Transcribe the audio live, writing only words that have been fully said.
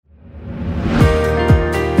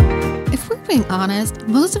being honest,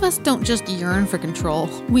 most of us don't just yearn for control.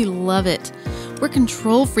 We love it. We're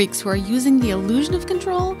control freaks who are using the illusion of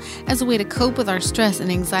control as a way to cope with our stress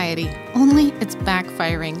and anxiety. Only it's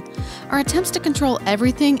backfiring. Our attempts to control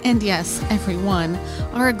everything, and yes, everyone,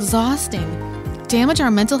 are exhausting, damage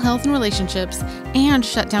our mental health and relationships, and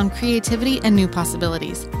shut down creativity and new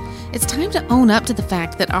possibilities. It's time to own up to the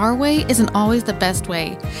fact that our way isn't always the best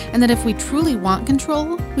way, and that if we truly want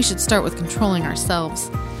control, we should start with controlling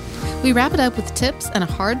ourselves. We wrap it up with tips and a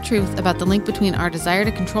hard truth about the link between our desire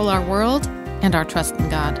to control our world and our trust in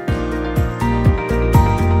God.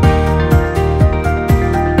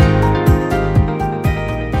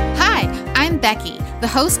 Hi, I'm Becky, the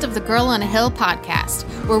host of the Girl on a Hill podcast,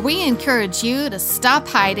 where we encourage you to stop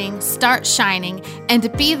hiding, start shining, and to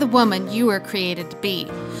be the woman you were created to be.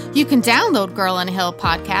 You can download Girl on a Hill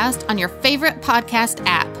podcast on your favorite podcast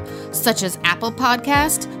app, such as Apple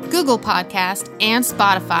Podcast, Google Podcast, and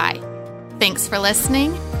Spotify. Thanks for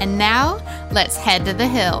listening, and now let's head to the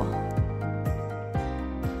hill.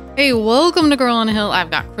 Hey, welcome to Girl on a Hill. I've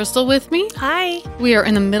got Crystal with me. Hi. We are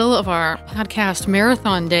in the middle of our podcast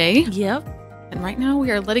marathon day. Yep. And right now we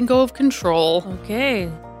are letting go of control.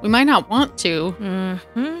 Okay. We might not want to,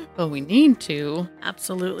 but we need to.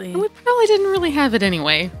 Absolutely. And we probably didn't really have it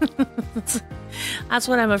anyway. That's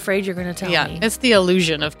what I'm afraid you're going to tell me. Yeah, it's the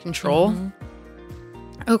illusion of control.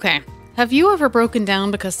 Mm-hmm. Okay. Have you ever broken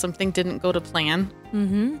down because something didn't go to plan?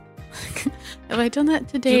 Mm-hmm. Have I done that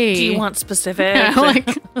today? Do you want specifics?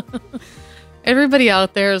 Yeah, everybody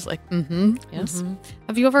out there is like, yes. Mm-hmm.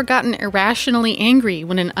 Have you ever gotten irrationally angry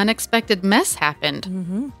when an unexpected mess happened?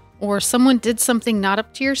 Mm-hmm. Or someone did something not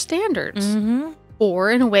up to your standards? Mm-hmm.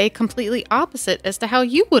 Or in a way completely opposite as to how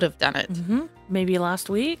you would have done it? Mm-hmm. Maybe last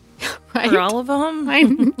week? Right? Or all of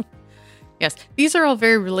them? Yes. These are all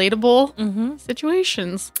very relatable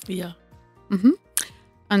situations. Yeah. Mm-hmm.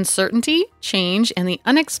 Uncertainty, change, and the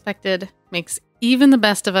unexpected makes even the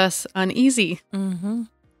best of us uneasy. Mm-hmm.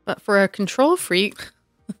 But for a control freak,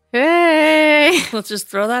 hey! Let's just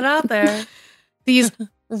throw that out there. These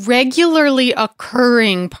regularly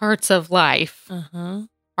occurring parts of life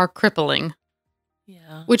are crippling.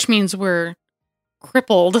 Yeah. Which means we're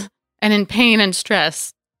crippled and in pain and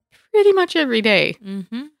stress pretty much every day.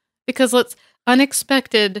 Mm-hmm. Because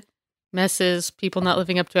unexpected messes, people not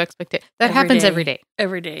living up to expectations. That happens every day.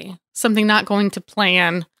 Every day. Something not going to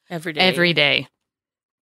plan. Every day. Every day.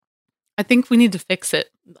 I think we need to fix it.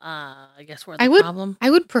 I guess we're the problem. I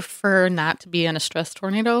would prefer not to be in a stress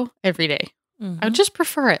tornado every day. Mm-hmm. I would just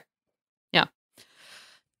prefer it. Yeah.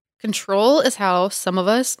 Control is how some of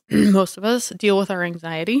us, most of us, deal with our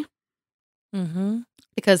anxiety. Mm-hmm.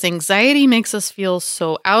 Because anxiety makes us feel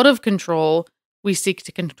so out of control, we seek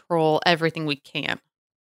to control everything we can.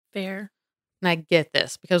 Fair. And I get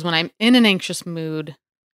this because when I'm in an anxious mood,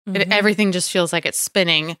 everything just feels like it's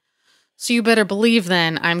spinning. So you better believe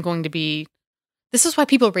then I'm going to be... This is why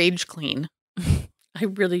people rage clean. I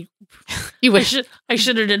really... You wish... I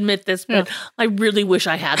shouldn't admit this, but I really wish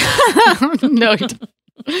I had that. No, you don't.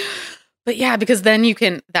 But yeah, because then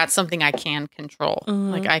that's something I can control.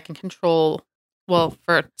 Like I can control,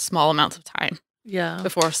 for small amounts of time. Yeah.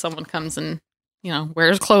 Before someone comes and,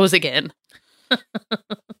 wears clothes again.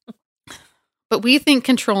 But we think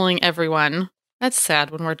controlling everyone, that's sad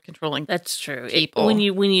when we're controlling That's true. people. When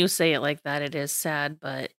you say it like that, it is sad,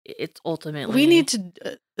 but it's ultimately... We need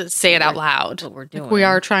to say it out loud. What we're doing. Like we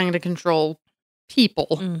are trying to control people.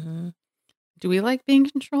 Mm-hmm. Do we like being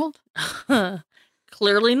controlled?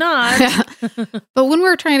 Clearly not. But when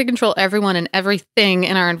we're trying to control everyone and everything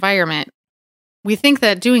in our environment, we think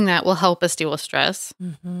that doing that will help us deal with stress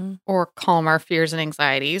or calm our fears and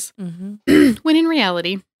anxieties. Mm-hmm. When in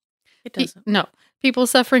reality, it doesn't. No. People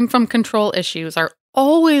suffering from control issues are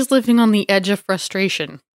always living on the edge of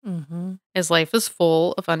frustration. Mm-hmm. As life is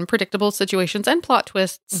full of unpredictable situations and plot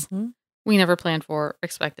twists we never planned for or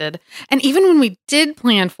expected. And even when we did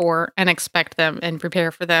plan for and expect them and prepare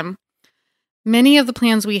for them, many of the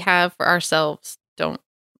plans we have for ourselves don't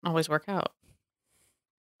always work out.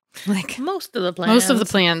 Like most of the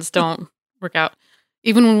plans don't work out,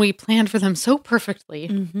 even when we planned for them so perfectly.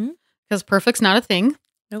 Because perfect's not a thing.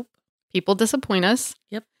 Nope. People disappoint us.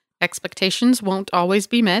 Yep. Expectations won't always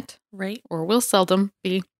be met. Right. Or will seldom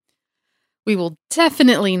be. We will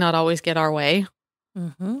definitely not always get our way.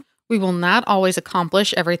 We will not always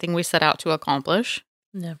accomplish everything we set out to accomplish.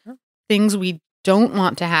 Never. Things we don't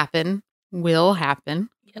want to happen will happen.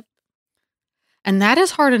 Yep. And that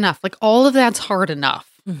is hard enough. Like all of that's hard enough.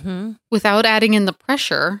 Without adding in the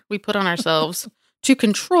pressure we put on ourselves to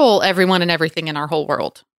control everyone and everything in our whole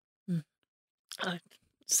world.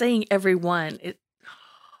 Saying everyone,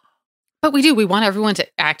 But we do. We want everyone to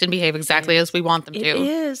act and behave exactly as we want them It to.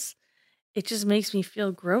 is. It just makes me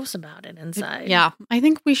feel gross about it inside. Yeah. I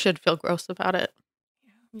think we should feel gross about it.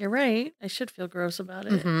 You're right. I should feel gross about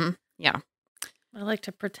it. Mm-hmm. Yeah. I like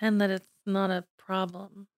to pretend that it's not a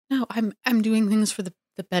problem. No, I'm doing things for the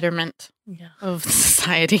betterment of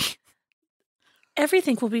society.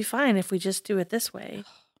 Everything will be fine if we just do it this way.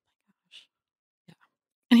 Yeah.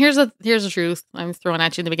 And here's the truth I'm throwing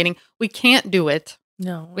at you in the beginning. We can't do it.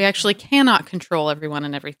 No. We actually cannot control everyone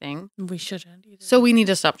and everything. We shouldn't either. So we need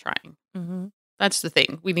to stop trying. Mm-hmm. That's the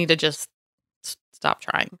thing. We need to just stop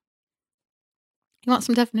trying. You want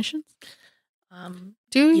some definitions?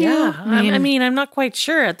 Do you? Yeah. I mean, I'm not quite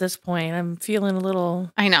sure at this point. I'm feeling a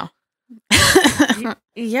little... I know.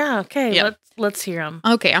 Yeah, okay. Yep. Let's hear them.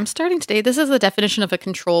 Okay, I'm starting today. This is the definition of a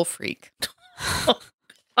control freak. I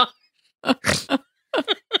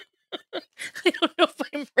don't know if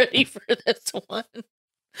I'm ready for this one.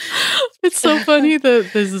 It's so funny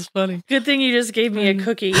that this is funny. Good thing you just gave me a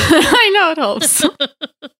cookie. I know, it helps.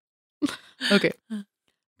 Okay.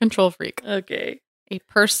 Control freak. Okay. A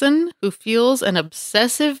person who feels an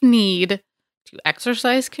obsessive need to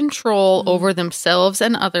exercise control over themselves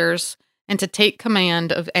and others and to take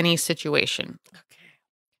command of any situation. Okay.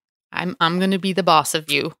 I'm going to be the boss of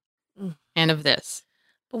you and of this.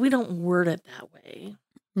 But we don't word it that way.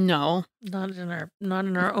 No. Not in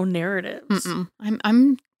our own narratives.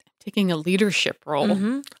 I'm taking a leadership role.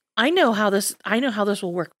 Mm-hmm. I know how this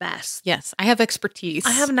will work best. Yes, I have expertise.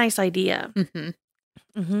 I have a nice idea. Mm-hmm.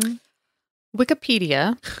 Mm-hmm.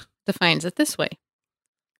 Wikipedia defines it this way.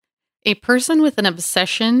 A person with an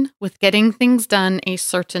obsession with getting things done a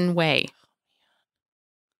certain way.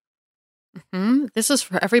 Mm-hmm. This is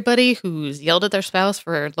for everybody who's yelled at their spouse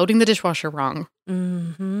for loading the dishwasher wrong.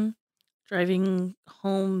 Mm-hmm. Driving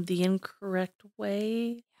home the incorrect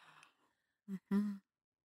way. Mm-hmm.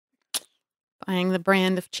 Buying the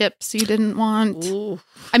brand of chips you didn't want. Ooh.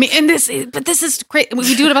 I mean, this is great.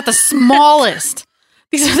 We do it about the smallest.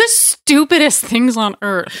 These are the stupidest things on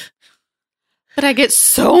earth. But I get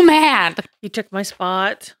so mad. You took my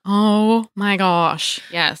spot. Oh my gosh.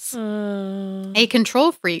 Yes. A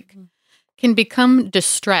control freak can become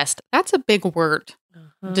distressed. That's a big word.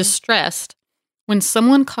 Distressed when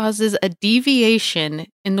someone causes a deviation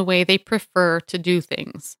in the way they prefer to do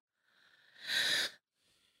things.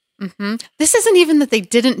 Mm-hmm. This isn't even that they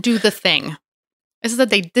didn't do the thing. This is that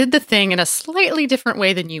they did the thing in a slightly different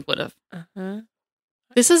way than you would have. Uh-huh.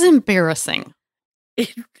 This is embarrassing.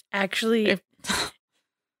 It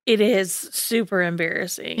is super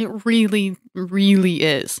embarrassing. It really, really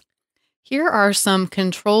is. Here are some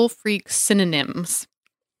control freak synonyms.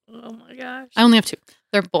 Oh my gosh. I only have two.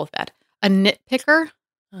 They're both bad. A nitpicker.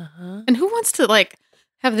 Uh-huh. And who wants to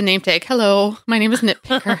have the name tag? Hello, my name is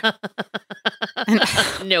Nitpicker.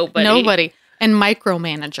 And Nobody. And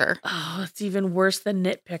micromanager. Oh, it's even worse than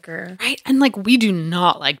nitpicker. Right? And we do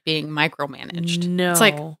not like being micromanaged. No.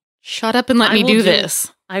 It's shut up and let me do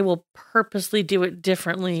this. I will purposely do it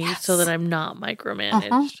differently so that I'm not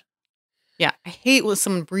micromanaged. Uh-huh. Yeah. I hate with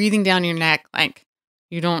someone breathing down your neck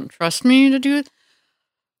you don't trust me to do it.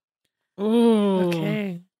 Ooh.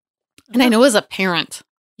 Okay. And I know as a parent,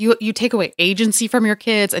 you take away agency from your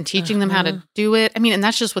kids and teaching them how to do it. I mean, and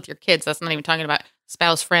that's just with your kids. That's not even talking about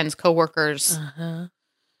spouse, friends, coworkers,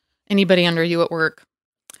 anybody under you at work.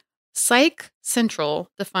 Psych Central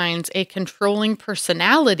defines a controlling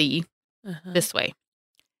personality this way.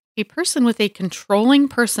 A person with a controlling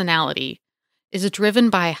personality is driven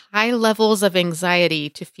by high levels of anxiety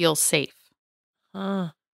to feel safe.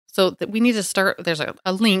 So that we need to start, there's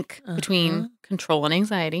a link between control and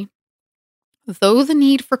anxiety. Though the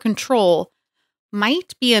need for control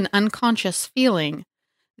might be an unconscious feeling,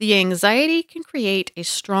 the anxiety can create a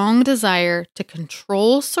strong desire to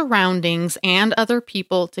control surroundings and other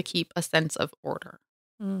people to keep a sense of order.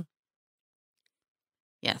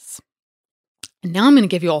 Yes. And now I'm going to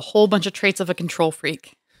give you a whole bunch of traits of a control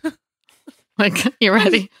freak. You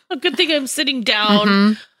ready? A good thing I'm sitting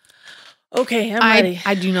down. Okay, I'm ready.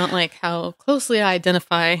 I do not like how closely I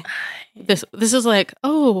identify this. This is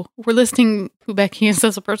we're listing who Becky is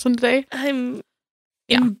as a person today.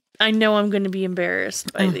 I know I'm going to be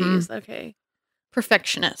embarrassed by these. Okay.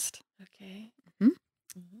 Perfectionist. Okay.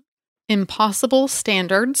 Impossible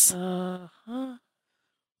standards.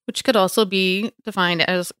 Which could also be defined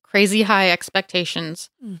as crazy high expectations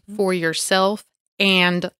for yourself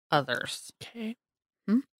and others. Okay.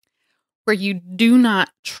 Where you do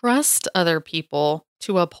not trust other people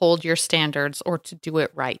to uphold your standards or to do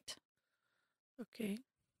it right. Okay.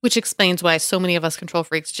 Which explains why so many of us control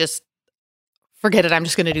freaks just forget it. I'm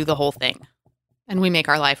just going to do the whole thing. And we make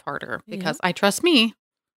our life harder because I trust me.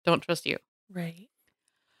 Don't trust you. Right.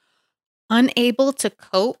 Unable to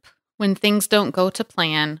cope when things don't go to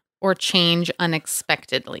plan or change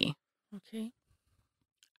unexpectedly. Okay.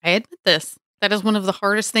 I admit this. That is one of the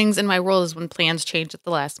hardest things in my world is when plans change at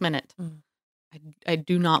the last minute. I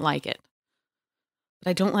do not like it. But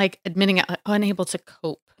I don't like admitting it, unable to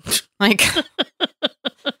cope. Like,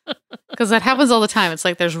 because that happens all the time. It's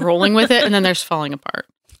like there's rolling with it and then there's falling apart.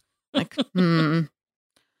 Like,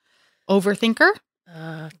 Overthinker.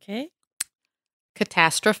 Okay.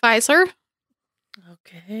 Catastrophizer.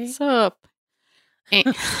 Okay. What's up?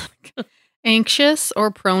 Anxious or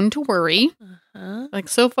prone to worry. Like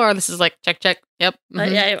so far, this is like check. Yep.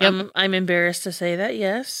 Yep. I'm embarrassed to say that.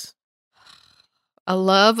 Yes. A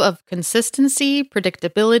love of consistency,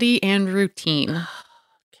 predictability, and routine. Okay.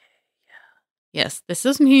 Yes, this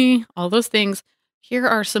is me. All those things. Here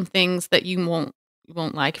are some things that you won't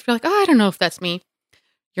like. If you're like, I don't know if that's me.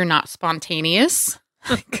 You're not spontaneous.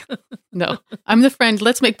 No, I'm the friend.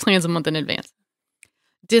 Let's make plans a month in advance.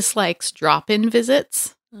 Dislikes drop-in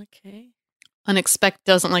visits. Okay.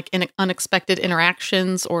 Doesn't like unexpected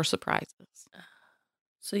interactions or surprises.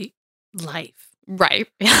 So life. Right.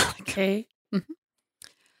 Yeah. Okay. Mm-hmm.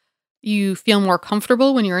 You feel more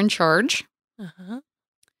comfortable when you're in charge.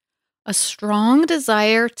 A strong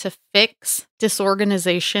desire to fix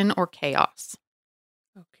disorganization or chaos.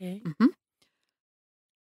 Okay.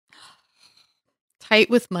 Tight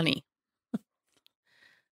with money.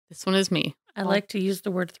 This one is me. I like to use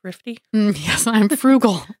the word thrifty. Yes, I'm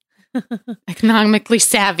frugal. Economically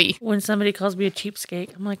savvy. When somebody calls me a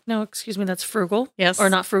cheapskate, I'm like, no, excuse me, that's frugal. Yes. Or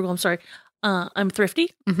not frugal, I'm sorry. I'm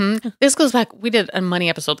thrifty. This goes back, we did a money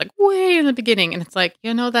episode like way in the beginning, and it's like,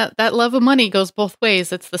 that love of money goes both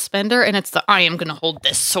ways. It's the spender and it's the, I am going to hold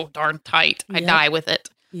this so darn tight. I die with it.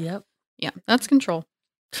 Yep. Yeah, that's control.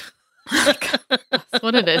 That's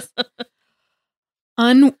what it is.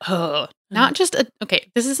 Not just,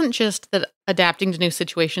 this isn't just that adapting to new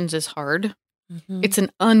situations is hard. It's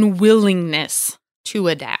an unwillingness to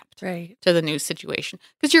adapt to the new situation.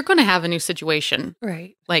 Because you're going to have a new situation,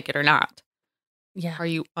 like it or not. Yeah. Are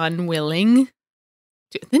you unwilling?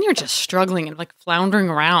 Then you're just struggling and like floundering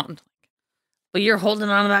around. But you're holding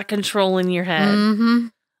on to that control in your head.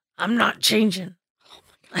 I'm not changing.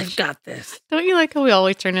 I've got this. Don't you like how we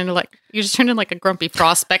always turn into you just turn into like a grumpy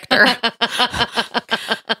prospector?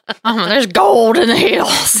 There's gold in the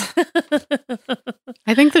hills.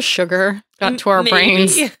 I think the sugar got to our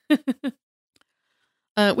brains.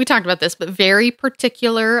 We talked about this, but very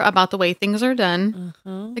particular about the way things are done.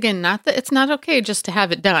 Again, not that it's not okay just to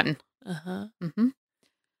have it done.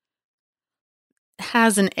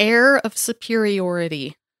 Has an air of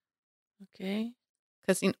superiority. Okay.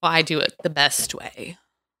 Because I do it the best way.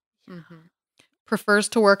 Prefers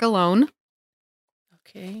to work alone.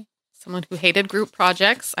 Okay. Someone who hated group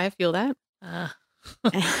projects. I feel that.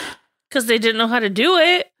 Because they didn't know how to do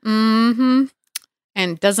it. And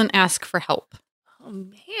doesn't ask for help. Oh,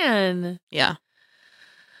 man. Yeah.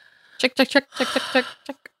 Check. Yeah.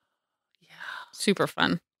 Super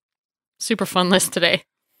fun. Super fun list today.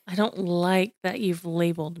 I don't like that you've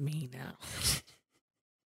labeled me now.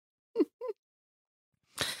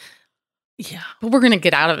 Yeah. But we're going to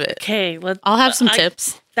get out of it. Okay. I'll have some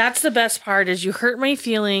tips. That's the best part is you hurt my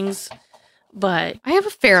feelings, but... I have a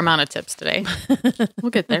fair amount of tips today. We'll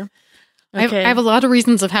get there. Okay. I have a lot of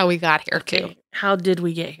reasons of how we got here, too. How did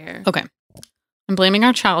we get here? Okay. I'm blaming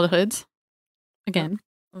our childhoods. Again.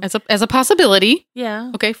 As a possibility. Yeah.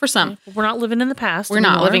 Okay, for some. Okay. We're not living in the past. We're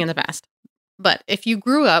not living in the past. But if you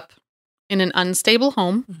grew up in an unstable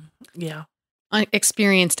home... Yeah.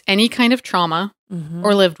 Experienced any kind of trauma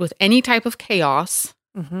or lived with any type of chaos.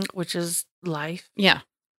 Which is life. Yeah.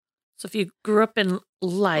 So if you grew up in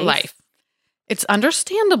life. It's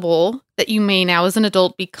understandable that you may now as an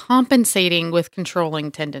adult be compensating with controlling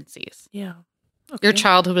tendencies. Yeah. Okay. Your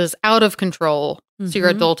childhood is out of control, so your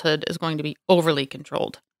adulthood is going to be overly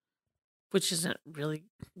controlled. Which isn't really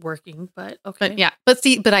working, but okay. But yeah,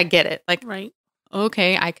 but I get it. Like, right.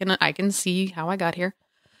 Okay, I can see how I got here.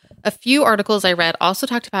 A few articles I read also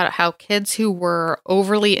talked about how kids who were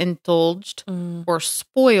overly indulged or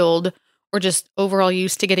spoiled or just overall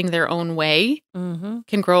used to getting their own way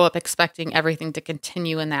can grow up expecting everything to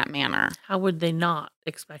continue in that manner. How would they not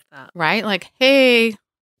expect that? Right? Like, hey,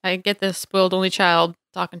 I get this spoiled only child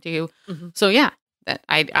talking to you. So yeah, that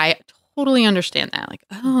I totally understand that. Like,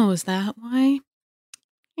 oh, is that why?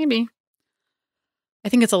 Maybe. I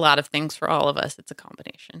think it's a lot of things for all of us. It's a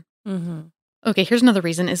combination. Okay, here's another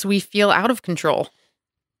reason is we feel out of control.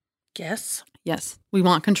 Yes. Yes. We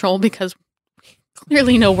want control because we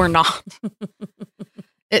clearly know we're not.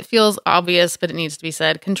 It feels obvious, but it needs to be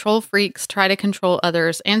said. Control freaks try to control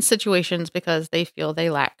others and situations because they feel they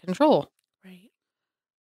lack control. Right.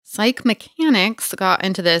 Psych mechanics got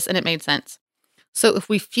into this and it made sense. So if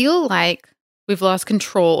we feel like we've lost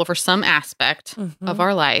control over some aspect of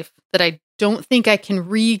our life that I don't think I can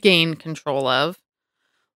regain control of,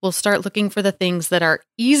 we'll start looking for the things that are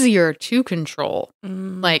easier to control,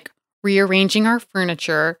 like rearranging our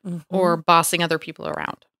furniture or bossing other people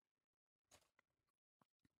around.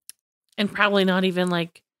 And probably not even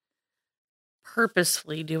like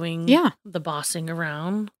purposefully doing the bossing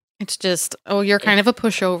around. It's just, you're kind of a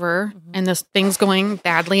pushover and this thing's going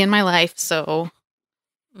badly in my life. So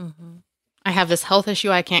I have this health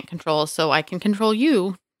issue I can't control, so I can control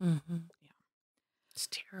you. It's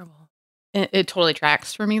terrible. It totally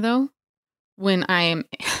tracks for me, though. When I'm,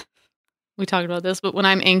 we talked about this, but when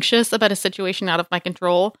I'm anxious about a situation out of my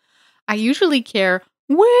control, I usually care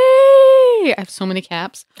I have so many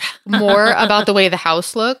caps, more about the way the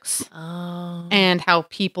house looks and how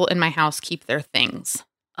people in my house keep their things.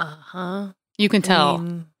 You can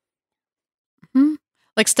tell.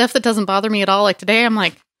 Like stuff that doesn't bother me at all. Like today, I'm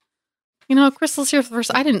like, Crystal's here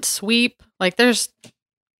first. I didn't sweep. Like there's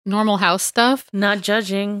normal house stuff. Not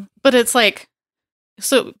judging. But it's like,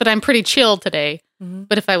 but I'm pretty chill today.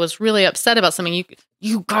 But if I was really upset about something,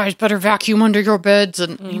 you guys better vacuum under your beds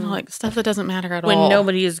and, like stuff that doesn't matter at all. When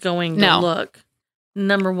nobody is going to look,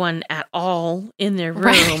 number one, at all in their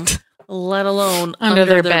room, let alone under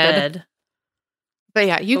their bed. But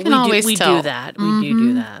yeah, you can always tell. We do that. We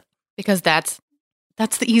do that. Because that's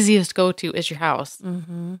the easiest go-to is your house.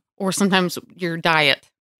 Or sometimes your diet.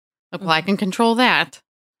 Like, well, I can control that.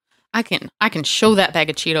 I can show that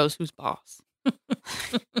bag of Cheetos who's boss.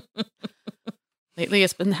 Lately,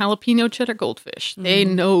 it's been the jalapeno cheddar goldfish. They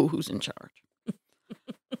know who's in charge.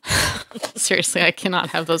 Seriously, I cannot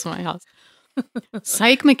have those in my house.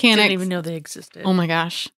 Psych mechanics. Didn't even know they existed. Oh my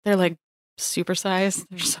gosh. They're like supersized.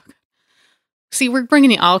 They're so good. See, we're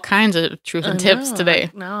bringing you all kinds of truth and tips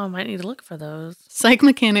today. No, I might need to look for those. Psych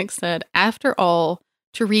mechanics said, after all,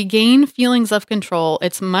 to regain feelings of control,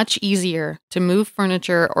 it's much easier to move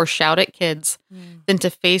furniture or shout at kids than to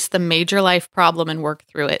face the major life problem and work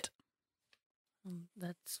through it.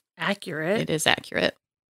 That's accurate. It is accurate.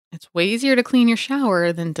 It's way easier to clean your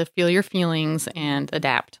shower than to feel your feelings and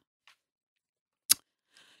adapt.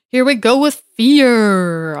 Here we go with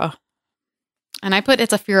fear. And I put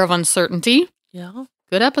it's a fear of uncertainty. Yeah.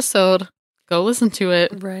 Good episode. Go listen to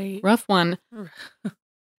it. Right. Rough one.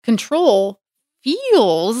 Control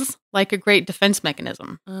feels like a great defense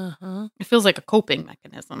mechanism. It feels like a coping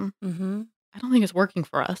mechanism. I don't think it's working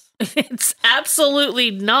for us. It's absolutely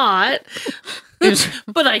not.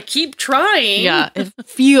 But I keep trying. Yeah,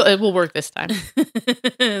 it will work this time.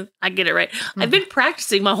 I get it right. I've been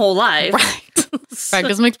practicing my whole life. Right.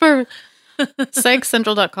 Practice makes perfect.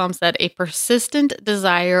 PsychCentral.com said a persistent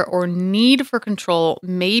desire or need for control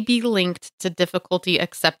may be linked to difficulty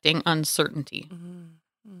accepting uncertainty,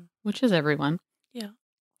 which is everyone. Yeah.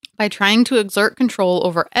 By trying to exert control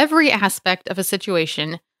over every aspect of a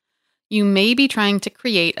situation, you may be trying to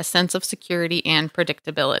create a sense of security and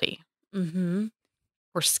predictability.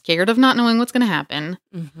 We're scared of not knowing what's going to happen,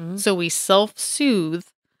 so we self-soothe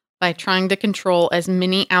by trying to control as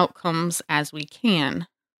many outcomes as we can.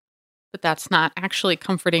 But that's not actually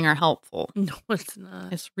comforting or helpful. No, it's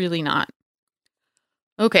not. It's really not.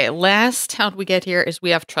 Okay, last how'd we get here is we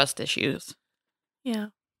have trust issues. Yeah.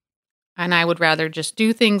 And I would rather just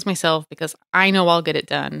do things myself because I know I'll get it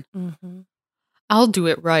done. I'll do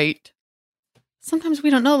it right. Sometimes we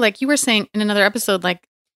don't know. Like you were saying in another episode, like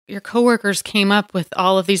your coworkers came up with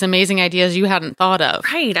all of these amazing ideas you hadn't thought of.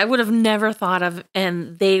 Right. I would have never thought of,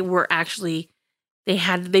 and they were actually...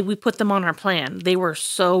 we put them on our plan. They were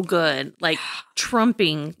so good, like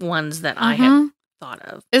trumping ones that I had thought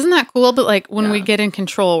of. Isn't that cool? But like when we get in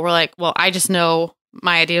control, we're like, well, I just know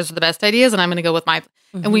my ideas are the best ideas and I'm going to go with my,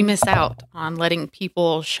 and we miss out on letting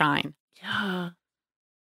people shine. Yeah.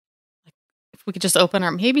 Like if we could just open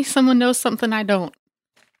our, maybe someone knows something I don't.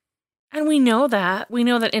 And we know that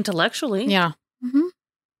intellectually. Yeah.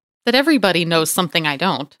 That everybody knows something I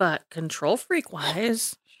don't. But control freak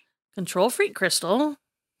wise. Control freak Crystal.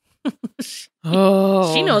 She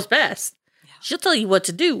knows best. Yeah. She'll tell you what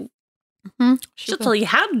to do. She'll tell you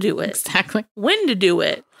how to do it. Exactly. When to do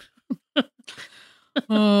it.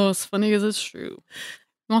 It's funny because it's true.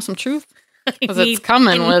 You want some truth? Because it's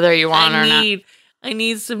coming whether you want or not. I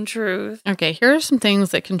need some truth. Okay, here are some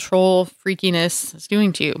things that control freakiness is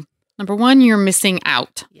doing to you. Number one, you're missing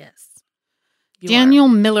out. Yes.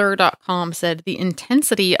 DanielMiller.com said, the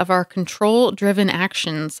intensity of our control-driven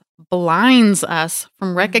actions blinds us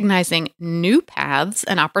from recognizing new paths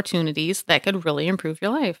and opportunities that could really improve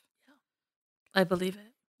your life. I believe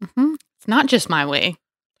it. It's not just my way.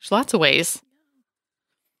 There's lots of ways.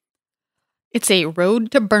 It's a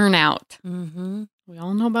road to burnout. We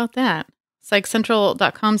all know about that.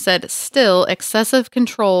 PsychCentral.com said, still, excessive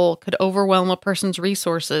control could overwhelm a person's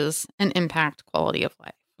resources and impact quality of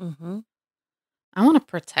life. I want to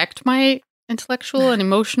protect my intellectual and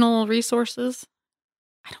emotional resources.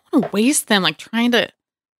 I don't want to waste them like trying to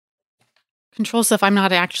control stuff I'm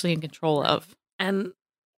not actually in control of. And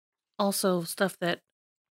also stuff that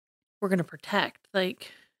we're going to protect.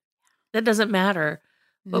 Like, that doesn't matter.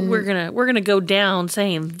 But we're gonna go down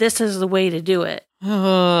saying this is the way to do it.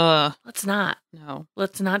 Let's not. No.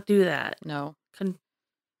 Let's not do that. No.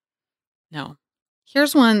 No.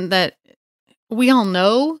 Here's one that we all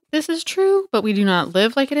know this is true, but we do not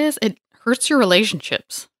live like it is. It hurts your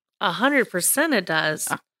relationships. 100% it does.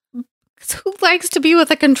 Who likes to be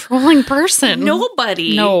with a controlling person?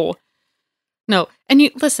 Nobody. No.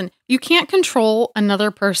 And listen, you can't control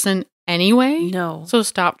another person anyway. No. So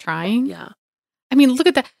stop trying. Yeah. I mean, look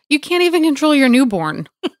at that. You can't even control your newborn.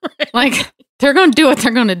 Right. Like, they're going to do what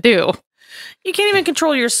they're going to do. You can't even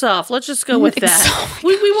control yourself. Let's just go with that.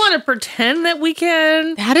 We want to pretend that we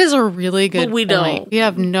can. That is a really good but we point. Don't. We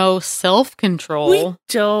have no self-control. We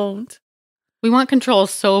don't. We want control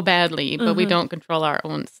so badly, but we don't control our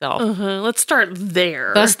own self. Let's start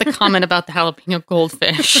there. That's the comment about the jalapeno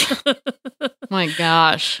goldfish. My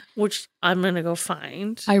gosh. Which I'm going to go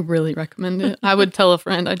find. I really recommend it. I would tell a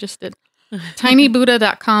friend. I just did.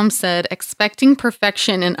 TinyBuddha.com said, expecting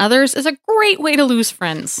perfection in others is a great way to lose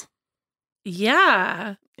friends.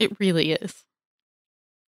 Yeah. It really is.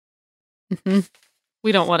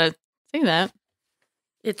 We don't want to say that.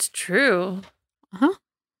 It's true.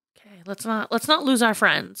 Okay, let's not lose our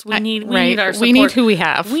friends. We need our support. We need who we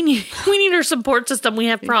have. We need our support system. We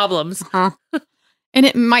have problems. And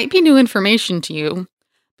it might be new information to you,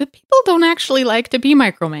 but people don't actually like to be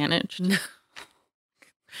micromanaged.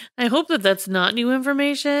 I hope that that's not new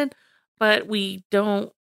information, but we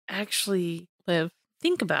don't actually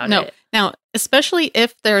think about it. Now, especially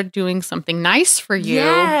if they're doing something nice for you.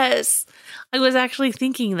 Yes. I was actually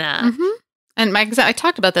thinking that. And I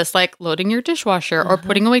talked about this, like loading your dishwasher or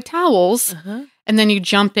putting away towels. And then you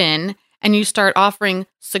jump in and you start offering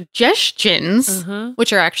suggestions,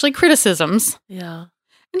 which are actually criticisms. Yeah.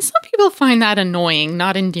 And some people find that annoying,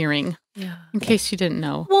 not endearing. Yeah. In case you didn't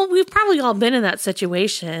know. Well, we've probably all been in that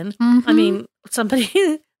situation. I mean,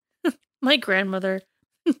 my grandmother,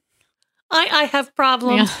 I have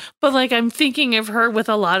problems, but like I'm thinking of her with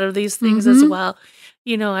a lot of these things as well.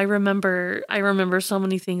 You know, I remember so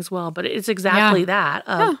many things well, but it's exactly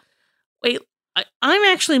that. Wait,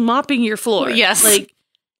 I'm actually mopping your floor. Yes. Like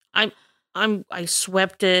I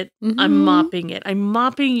swept it. I'm mopping it. I'm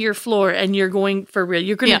mopping your floor, and you're going for real.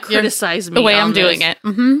 You're going to criticize me the way I'm doing it.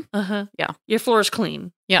 Yeah, your floor's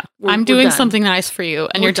clean. Yeah, I'm doing something nice for you,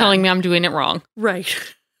 and you're telling me I'm doing it wrong. Right.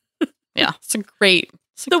 Yeah, it's a great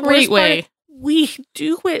way. We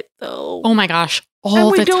do it though. Oh my gosh,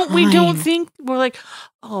 We don't think we're like,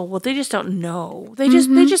 oh well, they just don't know. They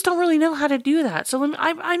just don't really know how to do that. So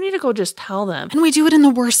I need to go just tell them. And we do it in the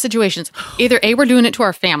worst situations. Either we're doing it to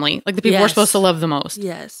our family, like the people we're supposed to love the most.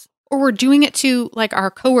 Yes. Or we're doing it to like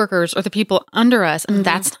our coworkers or the people under us, and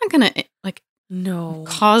that's not going to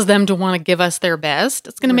cause them to want to give us their best.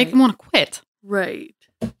 It's going to make them want to quit. Right.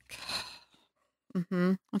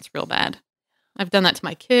 That's real bad. I've done that to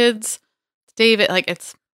my kids. To David, like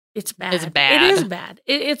it's bad. It's bad. It is bad.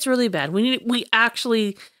 It's really bad. We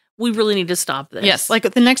really need to stop this. Yes. Like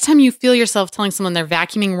the next time you feel yourself telling someone they're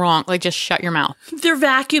vacuuming wrong, like just shut your mouth. They're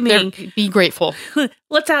vacuuming. Be grateful.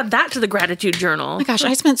 Let's add that to the gratitude journal. Oh my gosh,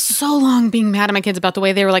 I spent so long being mad at my kids about the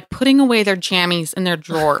way they were like putting away their jammies in their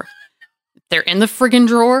drawer. They're in the friggin'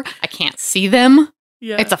 drawer. I can't see them.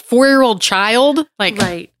 Yeah. It's a 4-year-old child.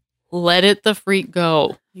 Like, let it the freak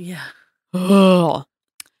go. Yeah. Oh.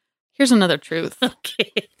 Here's another truth.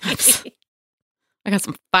 Okay. I got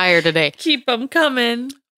some fire today. Keep them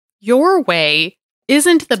coming. Your way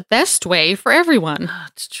isn't the best way for everyone.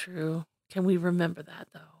 That's true. Can we remember that,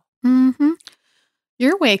 though?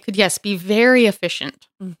 Your way could, yes, be very efficient,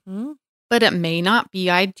 but it may not be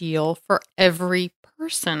ideal for every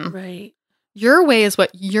person. Right. Your way is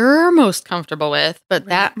what you're most comfortable with, but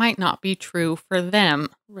that might not be true for them.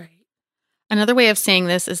 Right. Another way of saying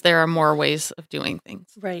this is there are more ways of doing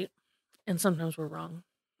things. Right. And sometimes we're wrong.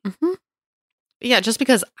 Yeah, just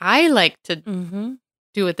because I like to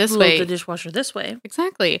do it this way. Load the dishwasher this way.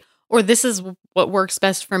 Exactly. Or this is what works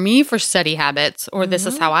best for me for study habits. Or this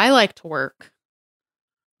is how I like to work.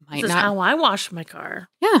 This is how I wash my car.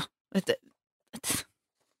 Yeah.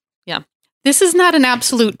 Yeah. This is not an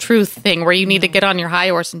absolute truth thing where you need to get on your high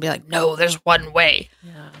horse and be like, no, there's one way.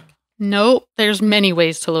 Yeah. No, there's many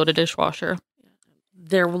ways to load a dishwasher.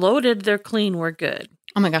 They're loaded. They're clean. We're good.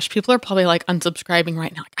 Oh my gosh. People are probably like unsubscribing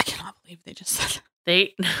right now. Like, I cannot believe they just said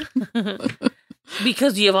that.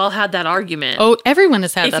 Because you've all had that argument. Oh, everyone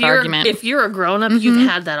has had that argument. If you're a grown-up, you've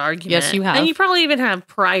had that argument. Yes, you have. And you probably even have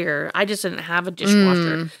prior. I just didn't have a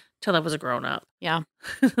dishwasher till I was a grown-up. Yeah.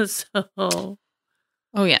 So. Oh,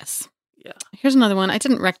 yes. Yeah. Here's another one. I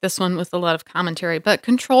didn't wreck this one with a lot of commentary, but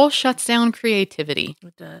control shuts down creativity.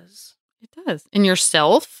 It does. It does. In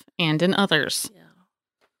yourself and in others. Yeah.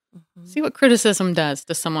 Mm-hmm. See what criticism does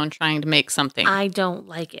to someone trying to make something. I don't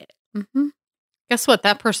like it. Mm-hmm. Guess what?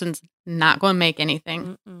 That person's not going to make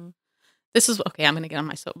anything. Mm-mm. This is, okay, I'm going to get on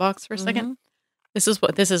my soapbox for a second. This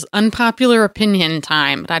is unpopular opinion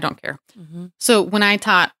time, but I don't care. Mm-hmm. So when I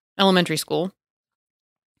taught elementary school,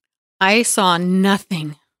 I saw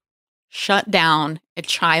nothing shut down a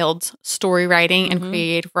child's story writing and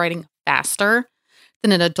creative writing faster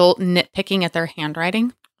than an adult nitpicking at their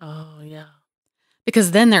handwriting. Oh, yeah.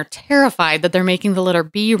 Because then they're terrified that they're making the letter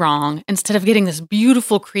B wrong instead of getting this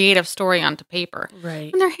beautiful creative story onto paper.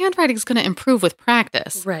 Right. And their handwriting is going to improve with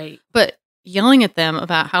practice. Right. But yelling at them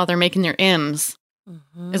about how they're making their M's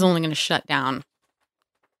is only going to shut down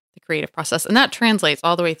the creative process. And that translates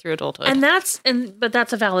all the way through adulthood. But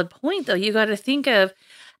that's a valid point, though. You got to think of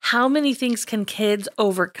how many things can kids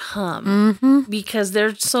overcome because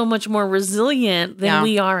they're so much more resilient than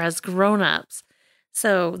we are as grown-ups.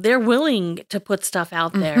 So they're willing to put stuff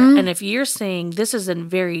out there. And if you're saying this is in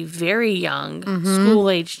very, very young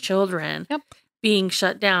school-age children being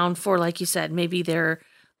shut down for, like you said, maybe they're,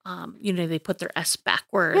 they put their S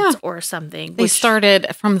backwards or something. They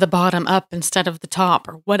started from the bottom up instead of the top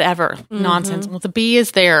or whatever nonsense. Well, the B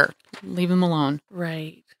is there. Leave them alone.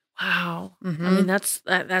 Right. Wow. I mean, that's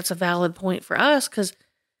a valid point for us because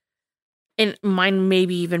and mine may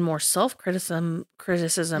be even more self-criticism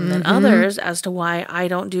than others as to why I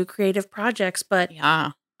don't do creative projects, but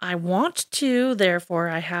I want to. Therefore,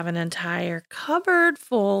 I have an entire cupboard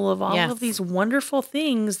full of all of these wonderful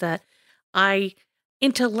things that I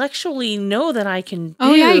intellectually know that I can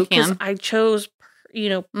do because I chose,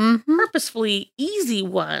 purposefully easy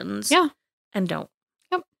ones. Yeah. And don't.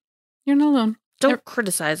 Yep. You're not alone. Don't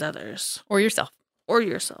criticize others. Or yourself.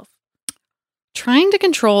 Trying to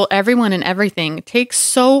control everyone and everything takes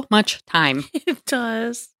so much time. It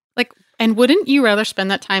does. And wouldn't you rather spend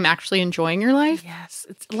that time actually enjoying your life? Yes.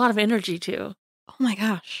 It's a lot of energy, too. Oh, my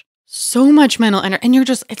gosh. So much mental energy. And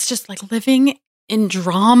it's just like living in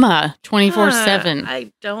drama 24/7.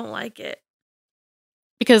 I don't like it.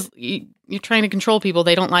 Because you're trying to control people.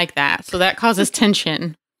 They don't like that. So that causes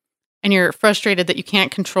tension. And you're frustrated that you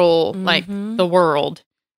can't control, the world.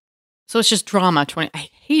 So it's just drama. I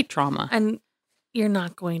hate drama. And you're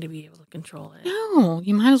not going to be able to control it. No,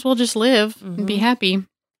 you might as well just live and be happy.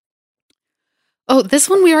 Oh, this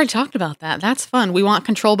one, we already talked about that. That's fun. We want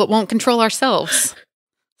control, but won't control ourselves.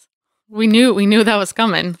 We knew that was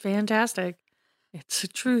coming. Fantastic. It's the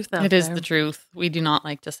truth out there. It is the truth. We do not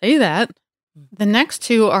like to say that. The next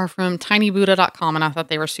two are from tinybuddha.com, and I thought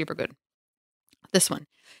they were super good. This one.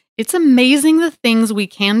 It's amazing the things we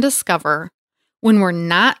can discover when we're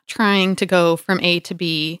not trying to go from A to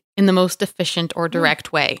B in the most efficient or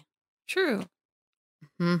direct way. True.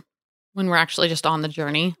 When we're actually just on the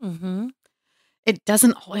journey. It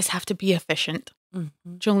doesn't always have to be efficient.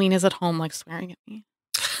 Jolene is at home swearing at me.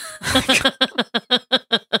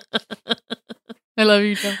 I love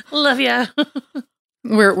you, Joe. Love ya.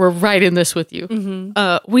 We're right in this with you.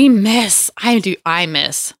 I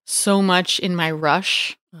miss so much in my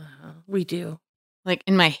rush. We do.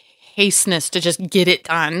 In my hasteness to just get it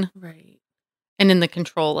done. Right. And in the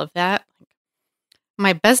control of that.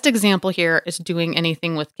 My best example here is doing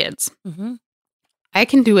anything with kids. I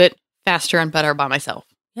can do it faster and better by myself.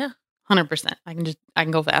 Yeah. 100%. I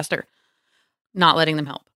can go faster. Not letting them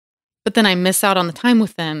help. But then I miss out on the time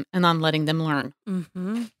with them and on letting them learn.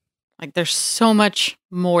 There's so much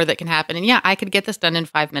more that can happen. And I could get this done in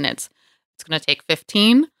 5 minutes. It's going to take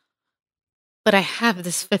 15. But I have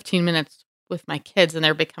this 15 minutes with my kids and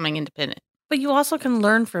they're becoming independent. But you also can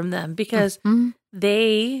learn from them because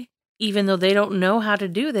they, even though they don't know how to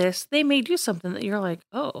do this, they may do something that you're like,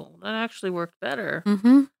 oh, that actually worked better.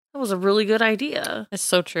 That was a really good idea. It's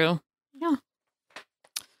so true. Yeah.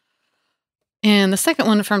 And the second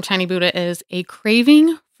one from Tiny Buddha is a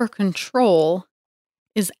craving for control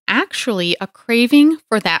is actually a craving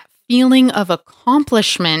for that feeling of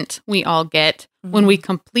accomplishment we all get when we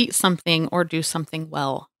complete something or do something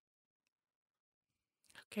well.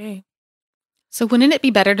 Okay. So wouldn't it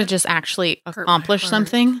be better to just actually accomplish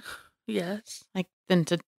something? Yes. Like, than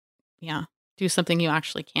to, do something you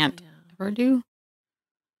actually can't ever do?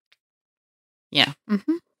 Yeah.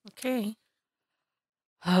 Mm-hmm. Okay.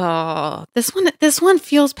 Oh, this one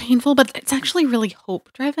feels painful, but it's actually really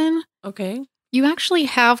hope-driven. Okay. You actually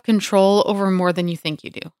have control over more than you think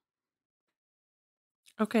you do.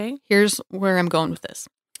 Okay. Here's where I'm going with this.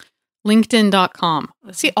 LinkedIn.com.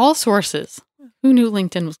 See, all sources. Who knew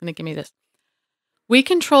LinkedIn was going to give me this? We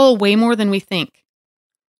control way more than we think.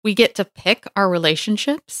 We get to pick our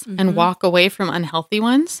relationships and walk away from unhealthy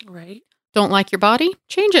ones. Right. Don't like your body?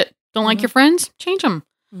 Change it. Don't like your friends? Change them.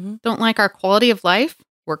 Don't like our quality of life?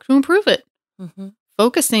 Work to improve it.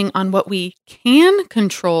 Focusing on what we can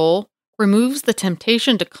control removes the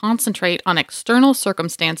temptation to concentrate on external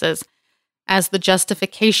circumstances as the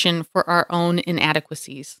justification for our own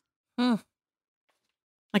inadequacies.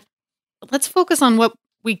 Like, let's focus on what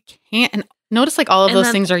we can't. And notice, like, all of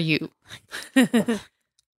those things are you.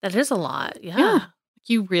 That is a lot. Yeah.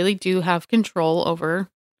 You really do have control over.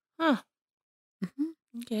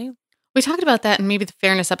 Okay. We talked about that in maybe the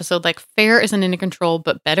fairness episode. Like, fair isn't in control,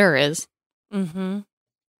 but better is. Something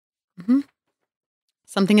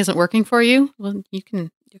isn't working for you. Well, you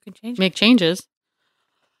can make changes.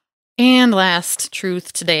 And last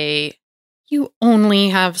truth today, you only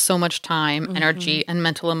have so much time, energy, and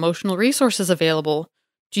mental emotional resources available.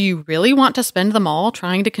 Do you really want to spend them all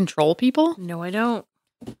trying to control people? No, I don't.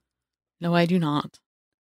 No, I do not.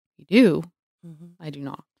 You do. I do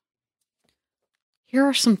not. Here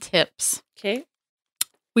are some tips. Okay.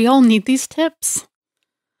 We all need these tips.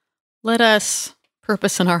 Let us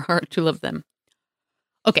purpose in our heart to live them.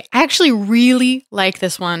 Okay, I actually really like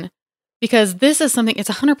this one because this is something, it's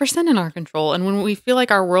 100% in our control. And when we feel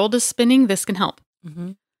like our world is spinning, this can help.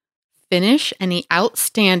 Finish any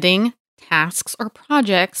outstanding tasks or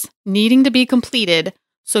projects needing to be completed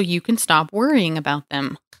so you can stop worrying about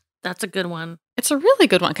them. That's a good one. It's a really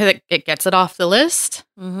good one because it gets it off the list,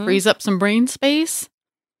 frees up some brain space.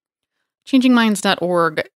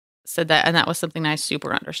 Changingminds.org said that, and that was something I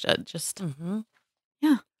super understood. Just,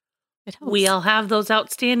 it helps. We all have those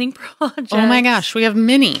outstanding projects. Oh my gosh, we have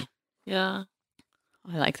many. Yeah.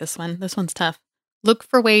 I like this one. This one's tough. Look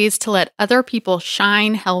for ways to let other people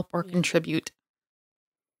shine, help, or contribute.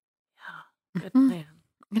 Yeah, good plan.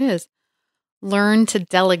 It is. Learn to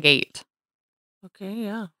delegate. Okay,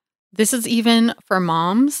 yeah. This is even for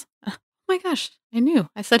moms. Oh my gosh, I knew.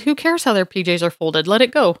 I said, who cares how their PJs are folded? Let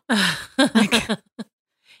it go.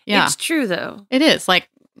 It's true, though. It is. Like,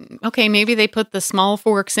 okay, maybe they put the small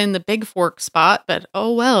forks in the big fork spot, but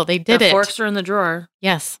oh well, they did it. The forks are in the drawer.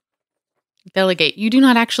 Yes. Delegate. You do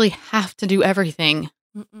not actually have to do everything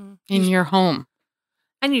in your home.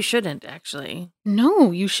 And you shouldn't, actually.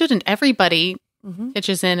 No, you shouldn't. Everybody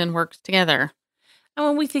pitches in and works together. And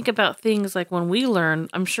when we think about things like when we learn,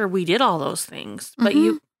 I'm sure we did all those things, but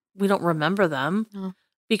we don't remember them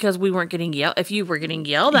because we weren't getting yelled. If you were getting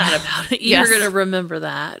yelled at about it, you're going to remember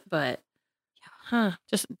that. But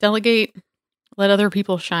just delegate, let other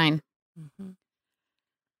people shine.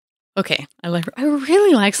 Okay, I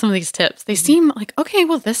really like some of these tips. They seem like, okay,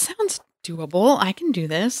 well, this sounds doable. I can do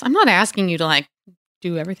this. I'm not asking you to like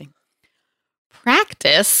do everything.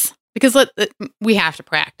 Practice. Because we have to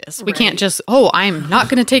practice. We can't just, I'm not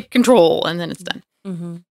going to take control, and then it's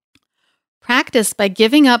done. Practice by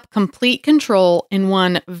giving up complete control in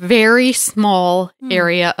one very small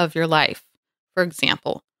area of your life. For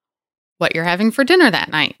example, what you're having for dinner that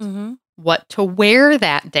night, what to wear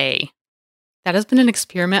that day. That has been an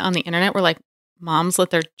experiment on the internet where like moms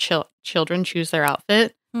let their children choose their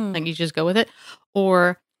outfit. Like you just go with it.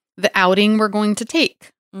 Or the outing we're going to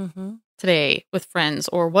take. Today with friends,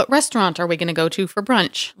 or what restaurant are we going to go to for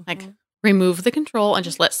brunch? Like, remove the control and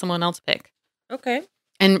just let someone else pick. Okay.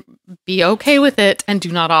 And be okay with it and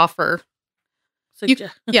do not offer. So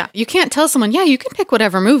you can't tell someone, you can pick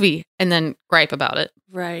whatever movie and then gripe about it.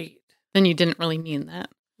 Right. Then you didn't really mean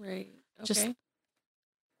that. Right. Okay. Just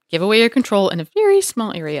give away your control in a very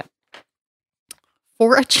small area.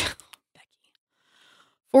 For a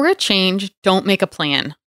change, don't make a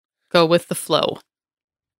plan. Go with the flow.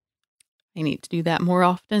 I need to do that more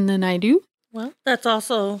often than I do. Well, that's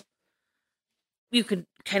also, you could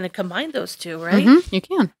kind of combine those two, right? You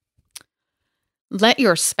can. Let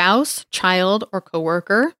your spouse, child, or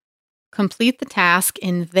coworker complete the task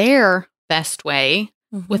in their best way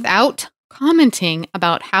without commenting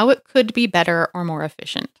about how it could be better or more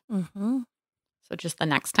efficient. So just the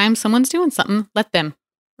next time someone's doing something, let them.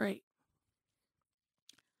 Right.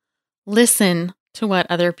 Listen to what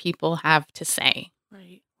other people have to say.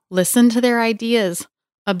 Right. Listen to their ideas.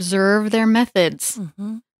 Observe their methods.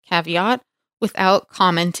 Mm-hmm. Caveat, without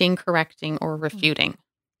commenting, correcting, or refuting.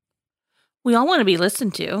 We all want to be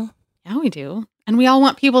listened to. Yeah, we do. And we all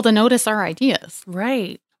want people to notice our ideas.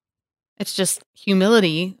 Right. It's just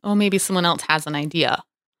humility. Oh, maybe someone else has an idea.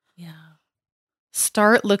 Yeah.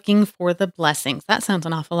 Start looking for the blessings. That sounds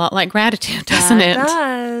an awful lot like gratitude, doesn't it? It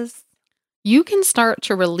does. You can start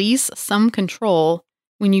to release some control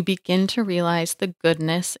when you begin to realize the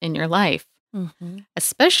goodness in your life, Mm-hmm.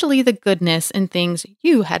 especially the goodness in things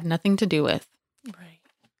you had nothing to do with. Right.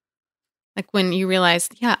 Like when you realize,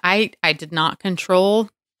 yeah, I did not control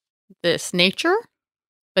this nature,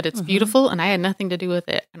 but it's Mhm. beautiful and I had nothing to do with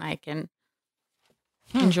it and I can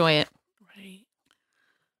enjoy it. Right.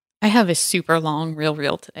 I have a super long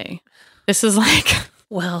reel today. This is like,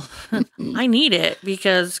 Well, I need it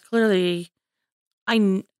because clearly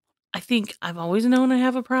I think I've always known I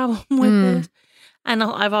have a problem with this. And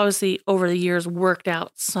I've obviously over the years worked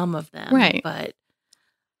out some of them. Right. But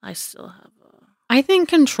I still have I think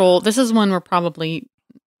control, this is one where probably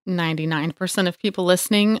 99% of people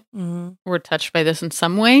listening were touched by this in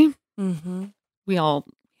some way. Mm-hmm. We all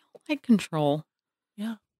like control.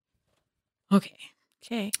 Yeah.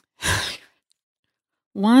 Okay.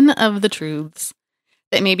 One of the truths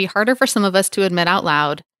that may be harder for some of us to admit out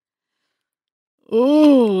loud,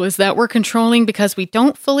 is that we're controlling because we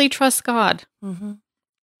don't fully trust God. Mm-hmm.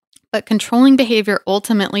 But controlling behavior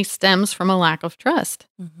ultimately stems from a lack of trust.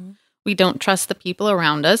 Mm-hmm. We don't trust the people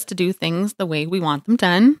around us to do things the way we want them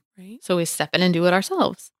done. Right. So we step in and do it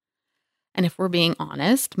ourselves. And if we're being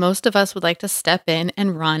honest, most of us would like to step in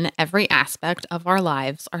and run every aspect of our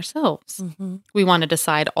lives ourselves. Mm-hmm. We want to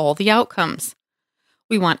decide all the outcomes.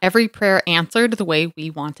 We want every prayer answered the way we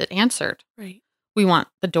want it answered. Right. We want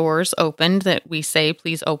the doors opened that we say,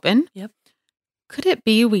 please open. Yep. Could it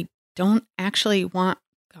be we don't actually want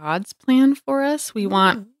God's plan for us? We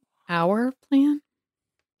want our plan?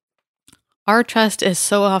 Our trust is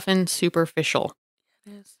so often superficial.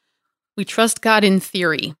 It is. We trust God in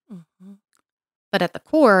theory. Mm-hmm. But at the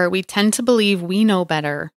core, we tend to believe we know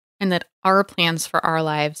better and that our plans for our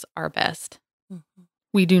lives are best. Mm-hmm.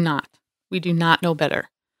 We do not. We do not know better.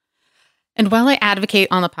 And while I advocate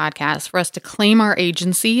on the podcast for us to claim our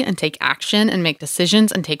agency and take action and make decisions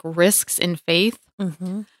and take risks in faith,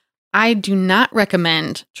 Mm-hmm. I do not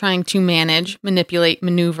recommend trying to manage, manipulate,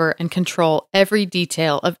 maneuver, and control every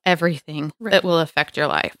detail of everything that will affect your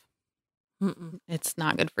life. Mm-mm. It's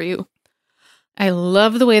not good for you. I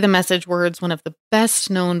love the way the Message words one of the best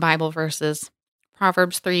known Bible verses,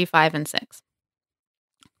 Proverbs 3, 5, and 6.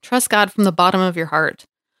 Trust God from the bottom of your heart.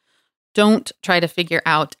 Don't try to figure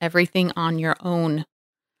out everything on your own.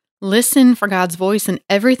 Listen for God's voice in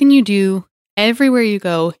everything you do, everywhere you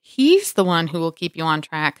go. He's the one who will keep you on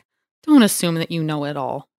track. Don't assume that you know it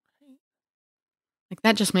all. Like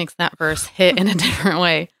that just makes that verse hit in a different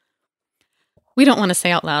way. We don't want to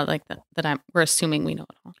say out loud like that we're assuming we know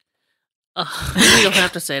it all. We don't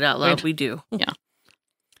have to say it out loud. We do. Yeah.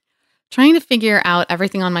 Trying to figure out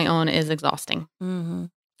everything on my own is exhausting. Mm-hmm.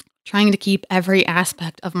 Trying to keep every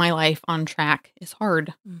aspect of my life on track is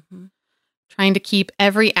hard. Mm-hmm. Trying to keep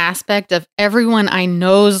every aspect of everyone I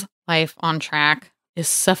know's life on track is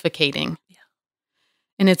suffocating. Yeah.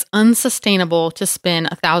 And it's unsustainable to spin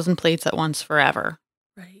 1,000 plates at once forever.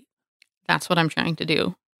 Right. That's what I'm trying to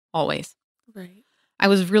do, always. Right. I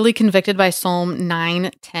was really convicted by Psalm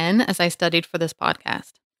 9:10 as I studied for this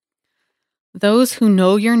podcast. Those who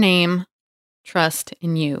know your name trust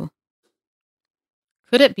in you.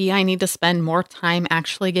 Could it be I need to spend more time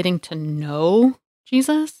actually getting to know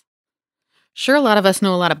Jesus? Sure, a lot of us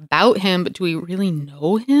know a lot about him, but do we really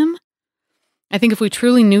know him? I think if we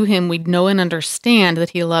truly knew him, we'd know and understand that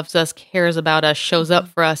he loves us, cares about us, shows up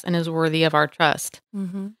for us, and is worthy of our trust.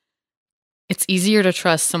 Mm-hmm. It's easier to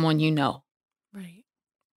trust someone you know. Right.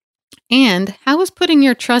 And how is putting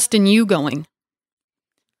your trust in you going?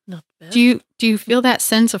 Not bad. Do you feel that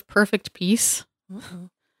sense of perfect peace? Mm-mm.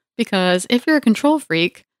 Because if you're a control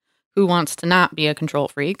freak who wants to not be a control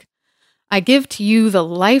freak, I give to you the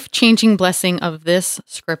life-changing blessing of this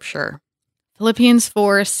scripture. Philippians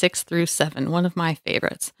 4, 6 through 7, one of my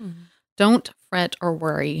favorites. Mm-hmm. Don't fret or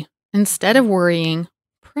worry. Instead of worrying,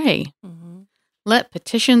 pray. Mm-hmm. Let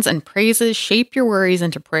petitions and praises shape your worries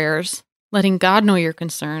into prayers, letting God know your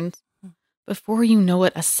concerns. Before you know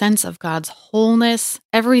it, a sense of God's wholeness,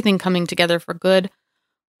 everything coming together for good,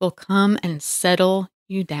 will come and settle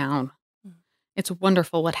you down. It's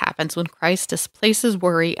wonderful what happens when Christ displaces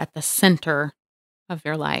worry at the center of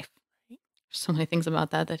your life. There's so many things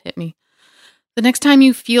about that hit me. The next time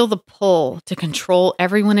you feel the pull to control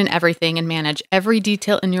everyone and everything and manage every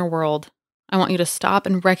detail in your world, I want you to stop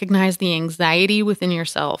and recognize the anxiety within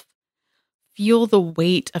yourself. Feel the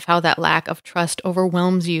weight of how that lack of trust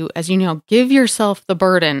overwhelms you as you now give yourself the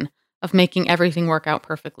burden of making everything work out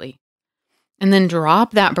perfectly. And then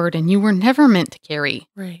drop that burden you were never meant to carry.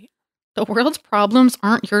 Right. The world's problems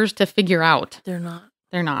aren't yours to figure out. They're not.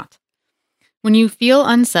 They're not. When you feel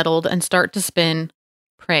unsettled and start to spin,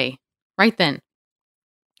 pray. Right then.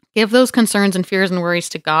 Give those concerns and fears and worries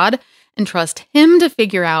to God and trust Him to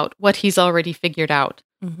figure out what He's already figured out.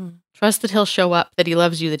 Mm-hmm. Trust that He'll show up, that He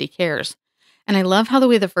loves you, that He cares. And I love how the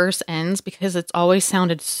way the verse ends because it's always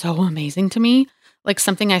sounded so amazing to me, like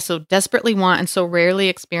something I so desperately want and so rarely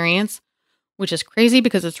experience, which is crazy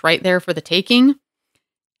because it's right there for the taking.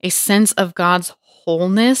 A sense of God's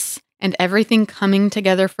wholeness and everything coming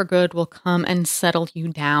together for good will come and settle you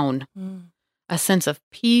down. A sense of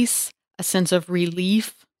peace, a sense of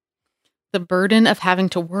relief. The burden of having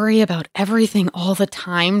to worry about everything all the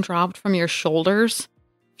time dropped from your shoulders,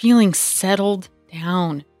 feeling settled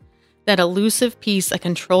down. That elusive peace a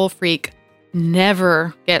control freak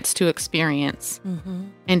never gets to experience. Mm-hmm.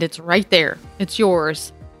 And it's right there. It's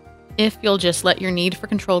yours. If you'll just let your need for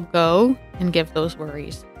control go and give those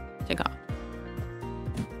worries to God.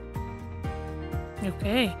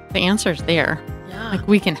 Okay. The answer's there. Yeah. Like,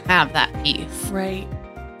 we can have that peace. Right.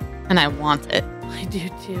 And I want it. I do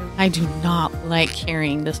too. I do not like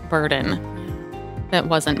carrying this burden that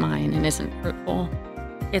wasn't mine and isn't fruitful.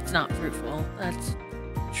 It's not fruitful. That's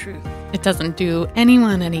truth. It doesn't do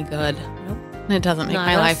anyone any good. Nope. And it doesn't make Not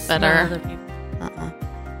my us, life better. not other people.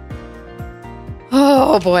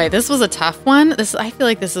 Oh boy, this was a tough one. I feel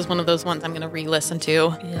like this is one of those ones I'm going to re-listen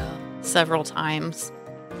to several times.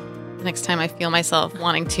 Next time I feel myself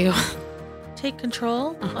wanting to take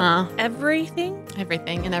control of everything.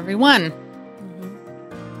 Everything and everyone.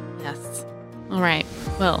 Mm-hmm. Yes. All right.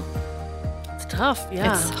 Well, it's tough.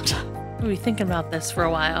 Yeah. It's so tough. We'll be thinking about this for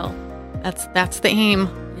a while. That's the aim.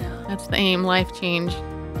 Yeah. That's the aim. Life change.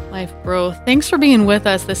 Life growth. Thanks for being with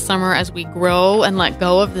us this summer as we grow and let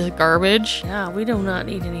go of the garbage. Yeah, we do not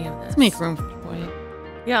need any of this. Let's make room for joy.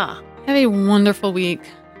 Yeah. Have a wonderful week.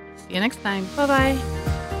 See you next time. Bye-bye.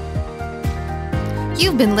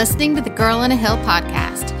 You've been listening to the Girl on a Hill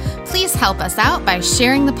podcast. Please help us out by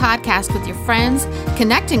sharing the podcast with your friends,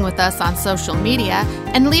 connecting with us on social media,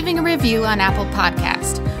 and leaving a review on Apple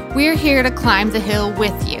Podcast. We're here to climb the hill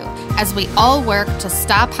with you as we all work to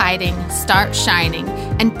stop hiding, start shining,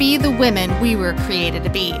 and be the women we were created to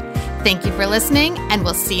be. Thank you for listening, and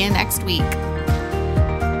we'll see you next week.